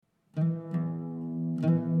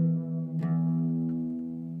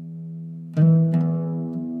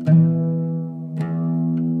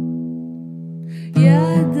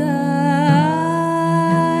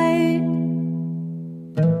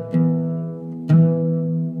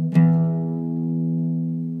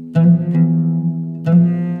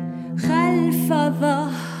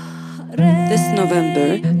This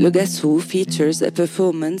November, Le Guess Who features a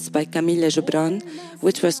performance by Kamilya Jubran,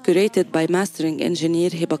 which was curated by mastering engineer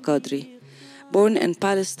Hiba Qadri. Born in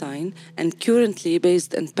Palestine and currently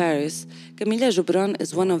based in Paris, Kamilya Jubran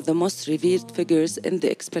is one of the most revered figures in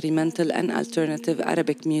the experimental and alternative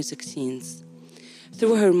Arabic music scenes.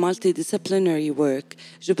 Through her multi-disciplinary work,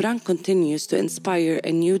 Jubran continues to inspire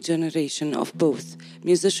a new generation of both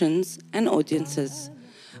musicians and audiences.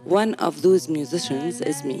 One of those musicians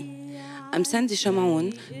is me. I'm Sandy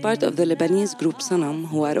Chamoun, part of the Lebanese group SANAM,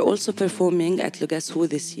 who are also performing at Le Guess Who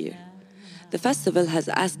this year. The festival has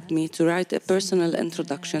asked me to write a personal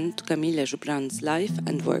introduction to Kamilya Jubran's life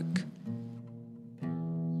and work.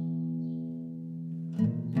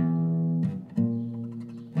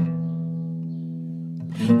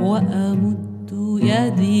 وأمد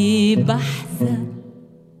يدي بحثا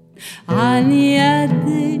عن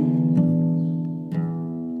يدي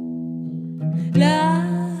لا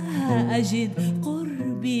أجد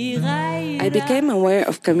قربي غير. I became aware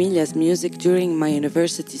of Kamilya's music during my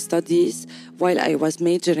university studies while I was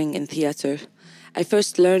majoring in theater. I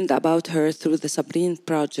first learned about her through the Sabrine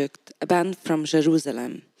Project, a band from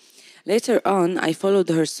Jerusalem. Later on, I followed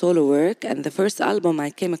her solo work, and the first album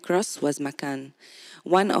I came across was Makan.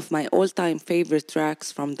 One of my all-time favorite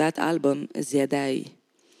tracks from that album is Yadai.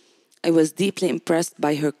 I was deeply impressed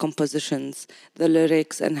by her compositions, the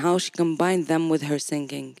lyrics, and how she combined them with her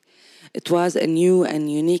singing. It was a new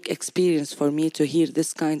and unique experience for me to hear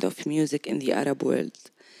this kind of music in the Arab world.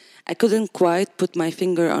 I couldn't quite put my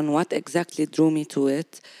finger on what exactly drew me to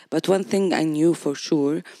it, but one thing I knew for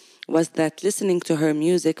sure was that listening to her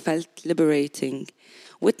music felt liberating.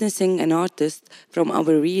 Witnessing an artist from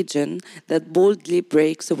our region that boldly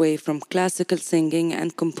breaks away from classical singing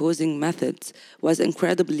and composing methods was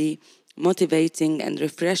incredibly motivating and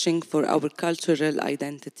refreshing for our cultural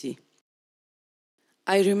identity.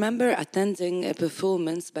 I remember attending a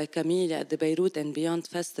performance by Kamilya at the Beirut and Beyond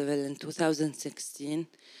Festival in 2016.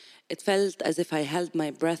 It felt as if I held my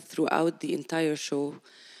breath throughout the entire show.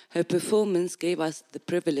 Her performance gave us the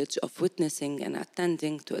privilege of witnessing and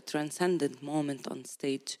attending to a transcendent moment on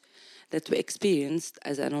stage that we experienced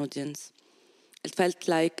as an audience. It felt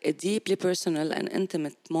like a deeply personal and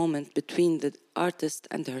intimate moment between the artist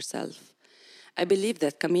and herself. I believe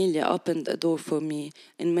that Kamilya opened a door for me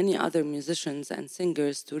and many other musicians and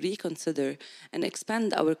singers to reconsider and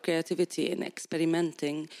expand our creativity in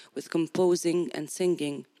experimenting with composing and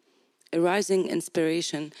singing, a rising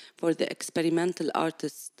inspiration for the experimental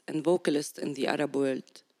artists and vocalists in the Arab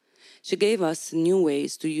world. She gave us new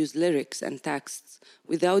ways to use lyrics and texts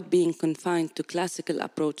without being confined to classical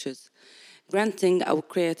approaches, granting our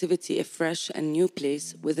creativity a fresh and new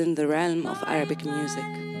place within the realm of Arabic music.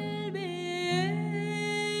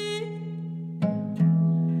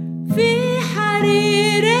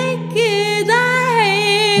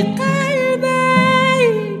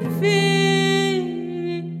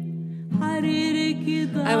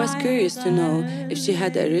 I was curious to know if she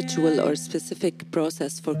had a ritual or specific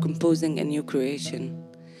process for composing a new creation.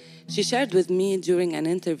 She shared with me during an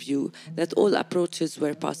interview that all approaches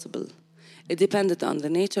were possible. It depended on the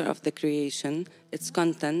nature of the creation, its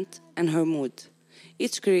content, and her mood.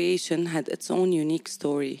 Each creation had its own unique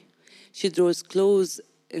story. She draws close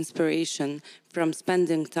inspiration from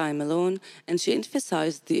spending time alone, and she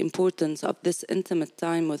emphasized the importance of this intimate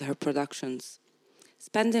time with her productions.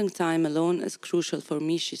 Spending time alone is crucial for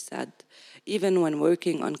me, she said, even when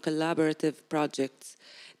working on collaborative projects.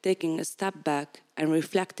 Taking a step back and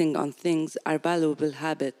reflecting on things are valuable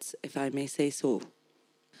habits, if I may say so.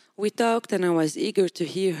 We talked and I was eager to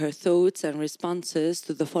hear her thoughts and responses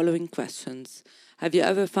to the following questions. Have you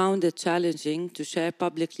ever found it challenging to share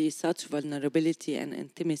publicly such vulnerability and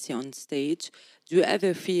intimacy on stage? Do you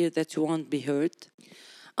ever fear that you won't be heard?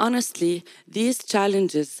 Honestly, these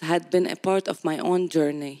challenges had been a part of my own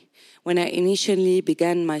journey when I initially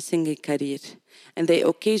began my singing career, and they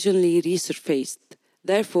occasionally resurfaced.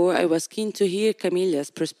 Therefore, I was keen to hear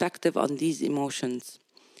Kamilya's perspective on these emotions.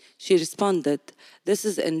 She responded, "This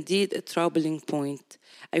is indeed a troubling point.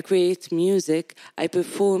 I create music, I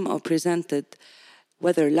perform or present it,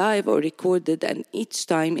 whether live or recorded, and each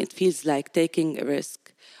time it feels like taking a risk.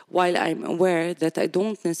 While I'm aware that I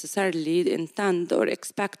don't necessarily intend or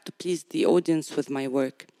expect to please the audience with my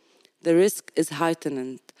work, the risk is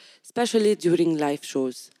heightened, especially during live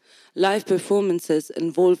shows. Live performances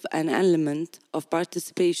involve an element of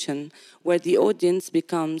participation where the audience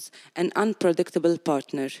becomes an unpredictable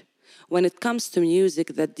partner. When it comes to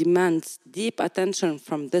music that demands deep attention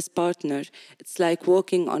from this partner, it's like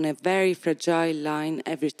walking on a very fragile line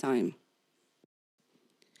every time.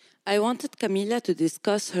 I wanted Kamilya to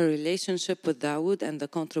discuss her relationship with the oud and the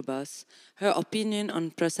contrabass, her opinion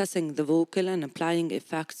on processing the vocal and applying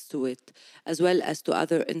effects to it, as well as to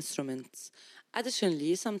other instruments.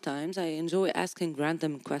 Additionally, sometimes I enjoy asking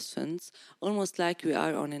random questions, almost like we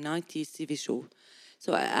are on a 90s TV show.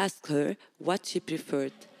 So I asked her what she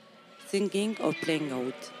preferred, singing or playing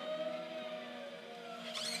oud.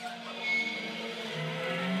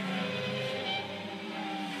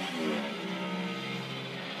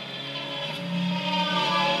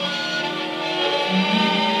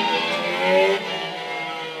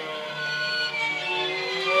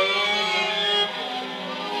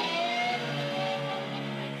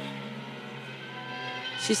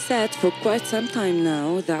 She said, for quite some time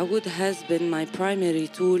now, the oud has been my primary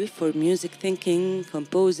tool for music thinking,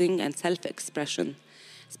 composing, and self-expression,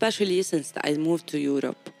 especially since I moved to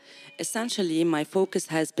Europe. Essentially, my focus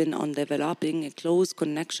has been on developing a close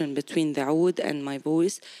connection between the oud and my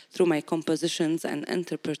voice through my compositions and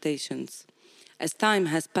interpretations. As time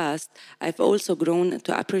has passed, I've also grown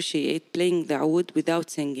to appreciate playing the oud without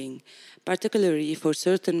singing, particularly for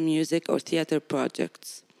certain music or theater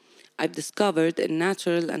projects. I've discovered a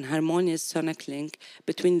natural and harmonious sonic link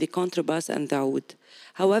between the contrabass and the oud.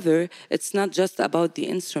 However, it's not just about the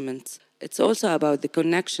instruments. It's also about the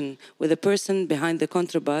connection with the person behind the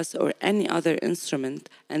contrabass or any other instrument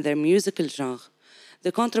and their musical genre.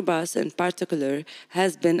 The contrabass, in particular,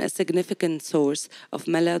 has been a significant source of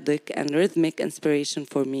melodic and rhythmic inspiration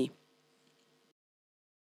for me.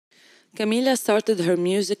 Kamilya started her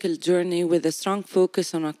musical journey with a strong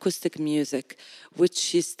focus on acoustic music, which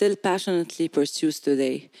she still passionately pursues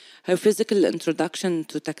today. Her physical introduction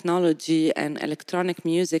to technology and electronic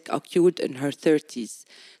music occurred in her 30s,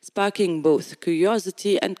 sparking both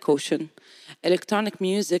curiosity and caution. Electronic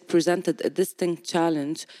music presented a distinct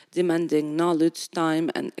challenge, demanding knowledge,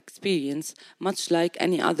 time, and experience, much like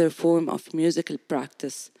any other form of musical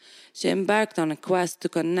practice. She embarked on a quest to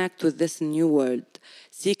connect with this new world,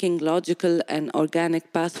 seeking logical and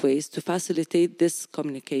organic pathways to facilitate this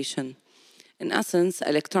communication. In essence,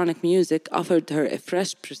 electronic music offered her a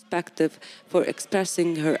fresh perspective for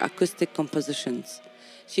expressing her acoustic compositions.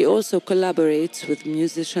 She also collaborates with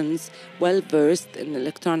musicians well-versed in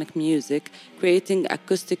electronic music, creating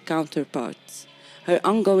acoustic counterparts. Her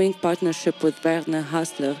ongoing partnership with Werner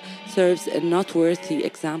Hassler serves a noteworthy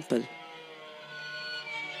example.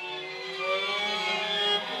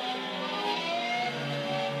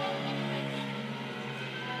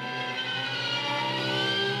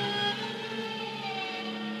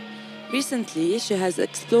 Recently, she has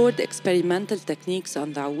explored experimental techniques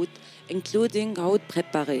on the oud, including oud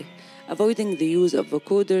préparé, avoiding the use of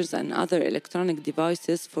vocoders and other electronic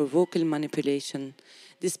devices for vocal manipulation,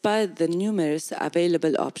 despite the numerous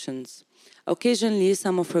available options. Occasionally,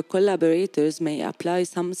 some of her collaborators may apply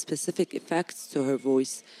some specific effects to her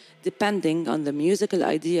voice, depending on the musical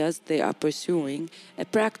ideas they are pursuing, a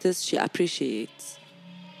practice she appreciates.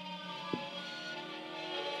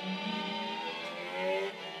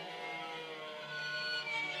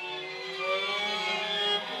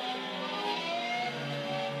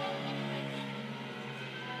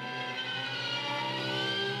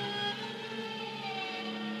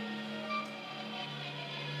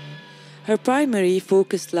 Her primary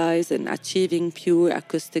focus lies in achieving pure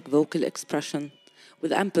acoustic vocal expression,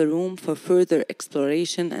 with ample room for further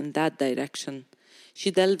exploration in that direction.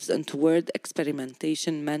 She delves into word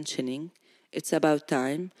experimentation, mentioning, "It's about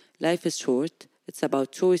time, life is short, it's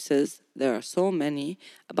about choices, there are so many,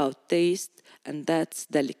 about taste, and that's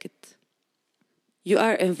delicate." You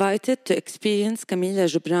are invited to experience Kamilya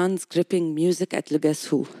Jubran's gripping music at Le Guess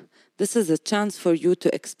Who. This is a chance for you to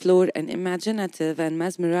explore an imaginative and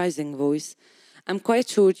mesmerizing voice. I'm quite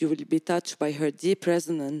sure you will be touched by her deep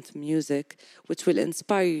resonant music, which will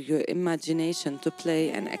inspire your imagination to play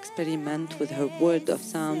and experiment with her world of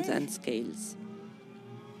sounds and scales.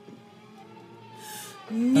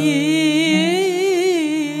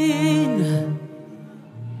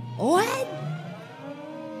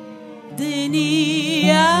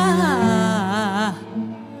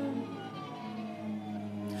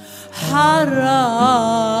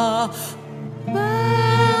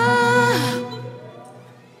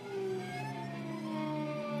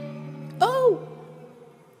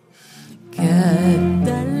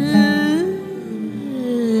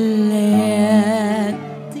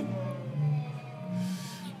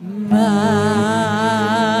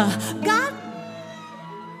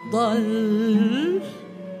 ضل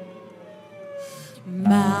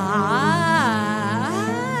معاك